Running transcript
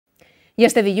I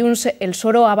este dilluns el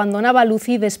Soro abandonava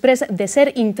l'UCI després de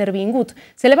ser intervingut.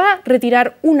 Se li va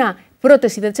retirar una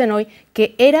pròtesi de genoll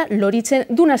que era l'origen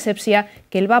d'una asèpsia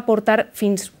que el va portar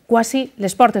fins quasi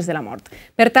les portes de la mort.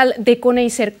 Per tal de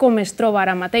conèixer com es troba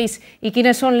ara mateix i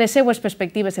quines són les seues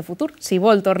perspectives de futur, si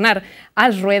vol tornar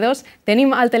als ruedos,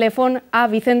 tenim al telèfon a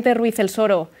Vicente Ruiz el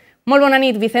Soro. Molt bona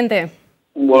nit, Vicente.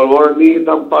 Molt bona nit,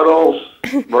 Amparo.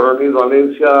 Bona nit,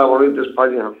 València, bona nit,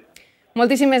 Espanya.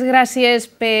 Moltíssimes gràcies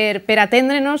per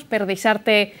atendre'ns, per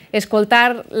deixar-te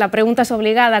escoltar. La pregunta és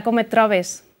obligada, com et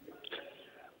trobes?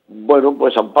 Bueno,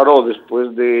 pues Amparo,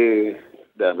 después de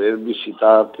haber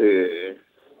visitado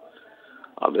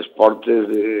a les portes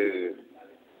de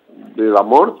la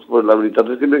mort, pues la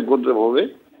veritat és que m'encontre molt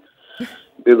bé.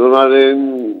 Me donaren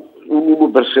un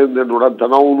 1% del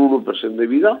 99, un 1% de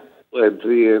vida.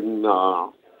 Entri en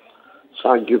la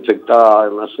sang infectada,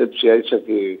 en la sepsia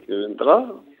que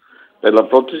entra per la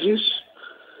pròtesis,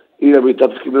 i la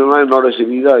veritat és que me donaven hores de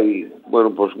vida i,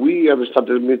 bueno, pues avui han estat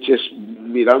els metges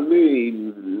mirant-me i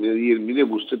me diuen, mire,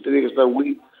 vostè tenia que estar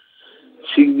avui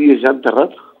 5 dies ja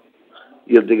enterrat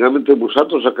i el tinguem entre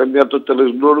vosaltres, ha canviat totes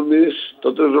les normes,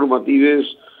 totes les normatives,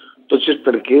 tots els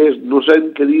perquès, no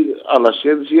sabem què dir a la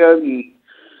ciència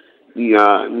ni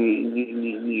a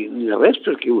res,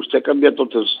 perquè vostè ha canviat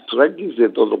tots els rànquings de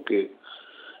tot el que...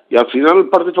 I al final el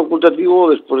parte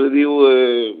facultativo, després diu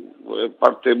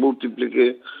parte múltiple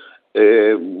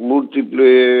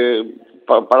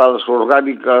paradas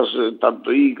orgánicas,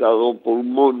 tanto hígado,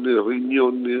 pulmones,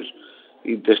 riñones,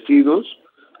 intestinos.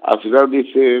 Al final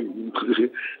dice,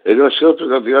 es gracioso,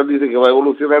 porque al final dice que va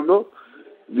evolucionando,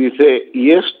 dice,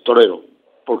 y es torero,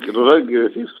 porque no saben qué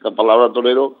decir. La palabra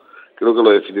torero creo que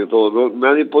lo define todo, ¿no?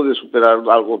 Nadie puede superar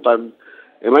algo tan...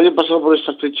 El año pasado por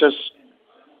estas fechas,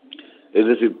 es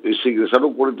decir, se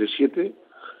ingresaron 47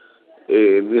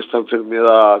 en esta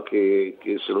enfermedad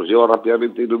que se los lleva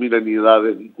rápidamente y no mira ni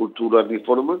edades, ni culturas, ni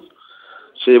formas.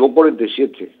 Se llevó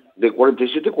 47, de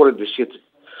 47 a 47.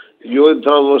 Yo he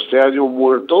entrado este año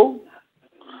muerto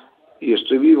y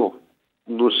estoy vivo.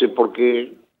 No sé por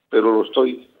qué, pero lo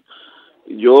estoy.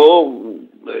 Yo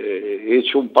he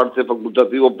hecho un parte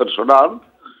facultativo personal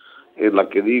en la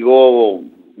que digo,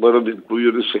 bueno, me incluyo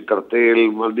en ese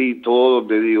cartel maldito,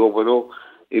 donde digo, bueno,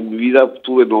 en mi vida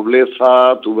tuve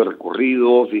nobleza, tuve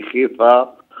recorrido,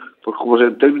 fijeza, pues como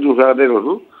en términos ganaderos,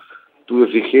 ¿no? Tuve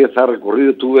fijeza,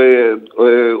 recorrido, tuve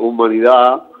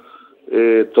humanidad,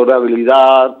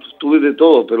 tolerabilidad, tuve de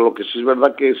todo, pero lo que sí es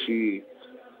verdad que si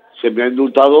se me ha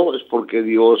indultado es porque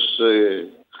Dios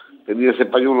tenía ese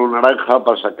pañuelo naranja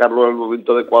para sacarlo en el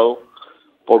momento adecuado,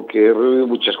 porque he reunido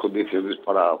muchas condiciones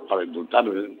para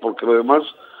indultarme, porque lo demás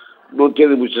no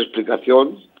tiene mucha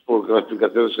explicación, porque las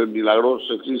explicaciones en milagros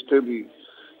existen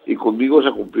i conmigo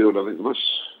s'ha complit una vez más.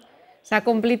 S'ha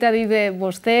complit, ha dit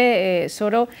vostè,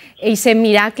 Soro, aquest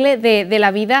miracle de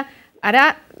la vida.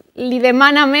 Ara li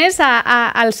demana més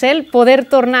al cel poder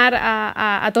tornar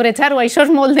a torejar, o això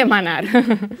és molt demanar?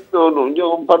 No,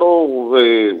 jo Amparo,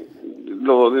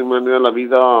 lo de manera la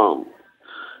vida...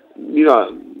 Mira,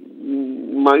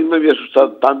 mai m'havia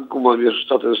assustat tant com m'havia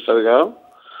assustat aquesta vegada.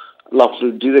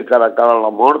 L'afrontir de cara a cara a la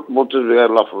mort, moltes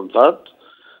vegades l'ha afrontat.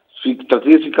 Tratar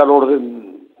de ficar l'ordre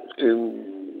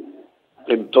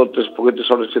en totes les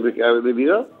poquetes hores que me quedaven de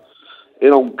vida.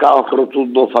 Era un caos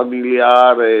rotundo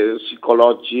familiar,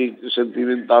 psicològic,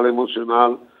 sentimental,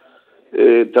 emocional.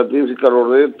 Tratar de ficar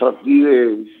l'ordre, tratar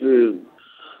de...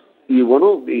 I,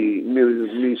 bueno, me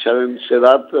deixaren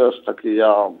sedat hasta que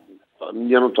ja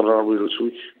no tornarà a obrir els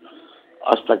ulls.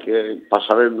 Hasta que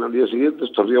pasarem al dia següent, es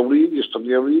torni a obrir, i es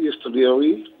torni a obrir, i es torni a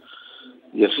obrir,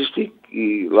 i així estic.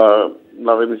 I la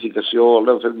ramificació,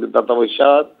 l'enfermetat ha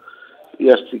baixat, i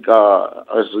estic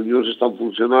els rinyons estan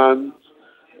funcionant,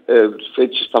 els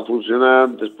fetges estan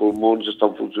funcionant, els pulmons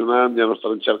estan funcionant, ja no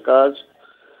estan encharcats,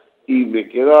 i me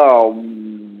queda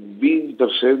un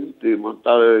 20% de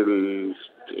matar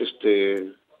este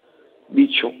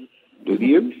bicho,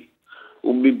 diríem,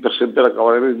 un 20% per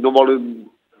acabar amb ell. No volen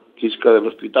quisca de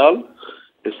l'hospital,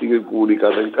 estiguen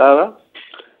comunicats encara,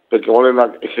 perquè volen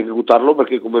executar-lo,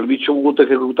 perquè com el bicho ha volgut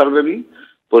executar-me a mi,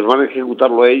 doncs van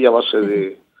executar-lo a ell a base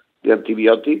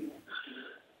d'antibiòtic,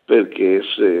 perquè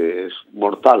és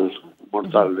mortal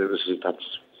de necessitats.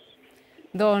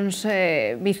 Doncs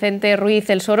Vicente Ruiz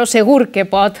el Soro segur que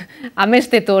pot amb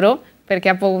este toro,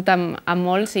 perquè ha pogut amb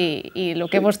molts, i el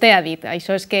que vostè ha dit,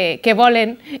 això és que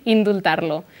volen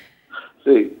indultar-lo.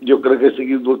 Sí, yo creo que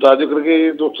seguir indultado. Yo creo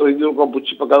que nuestro niño con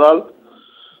Puchipa Cadal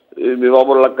me va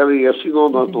por la cara y así no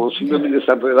ni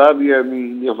desenredar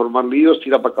ni a formar líos,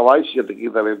 tira para acabar y ya te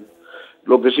quitaré.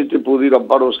 Lo que sí te puedo decir,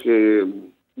 Amparo, es que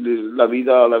la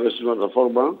vida a la vez es una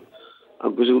reforma,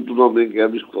 aunque ha sigut un home que ha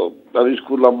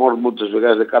viscut la mort moltes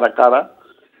vegades de cara a cara,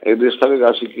 en esta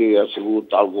vegada sí que ha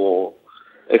sigut algo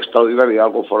extraordinari,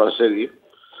 algo fora de sèrie.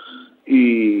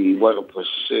 Y bueno, pues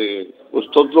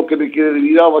tot lo que me quede de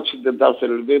vida vaig intentar fer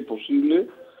el bé possible,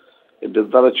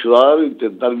 intentar ajudar,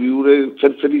 intentar viure,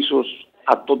 fer feliços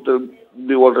a tot el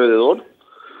meu alrededor,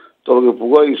 tot el que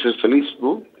puga i ser feliç,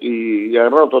 no? I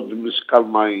agarrar tot amb més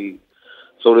calma i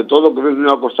sobretot el que més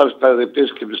m'ha costat és cada de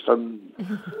pes que m'estan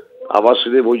a base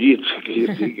de bollit,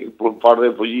 que por part de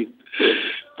bollit.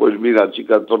 Pues mira,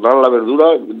 xica, tornar a la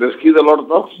verdura, d'esquí de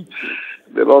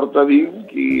l'horta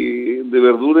vinc i de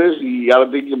verdures i ara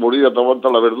tinc que morir a tomar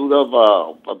la verdura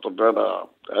para tornar a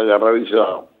agarrar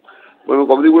esa... Bueno,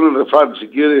 como digo en el refrán, si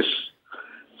quieres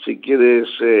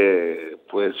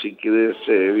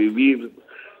vivir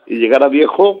y llegar a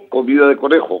viejo con vida de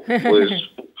conejo,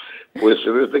 pues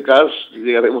en este caso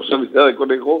llegaremos a vida de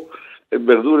conejo en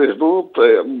verdures, ¿no?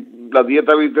 La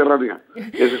dieta mediterrània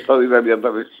és extraordinària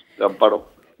també, Amparo.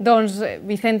 Doncs,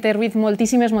 Vicente Ruiz,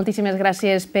 moltíssimes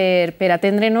gràcies per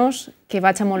atendre-nos, que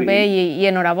vagi molt bé i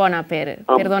enhorabona per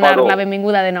donar la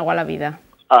benvinguda de nou a la vida.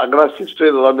 Gràcies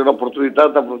per donar-me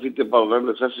l'oportunitat, aprofite per donar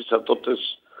les gràcies a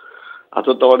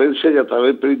tota València i a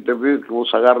través per internet que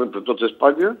ens agarren per tota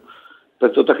Espanya, per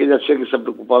tota aquella gent que s'ha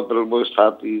preocupat per el meu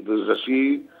estat i des d'ací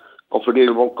oferir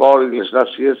el bon cor i les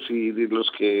gràcies i dir-los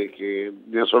que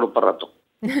n'hi ha Soro per rato.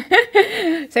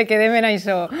 Se quedem en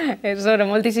això. Soro,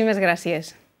 moltíssimes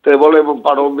gràcies. Te volem,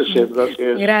 Amparo, un beset,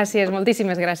 gràcies. Gràcies,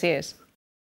 moltíssimes gràcies.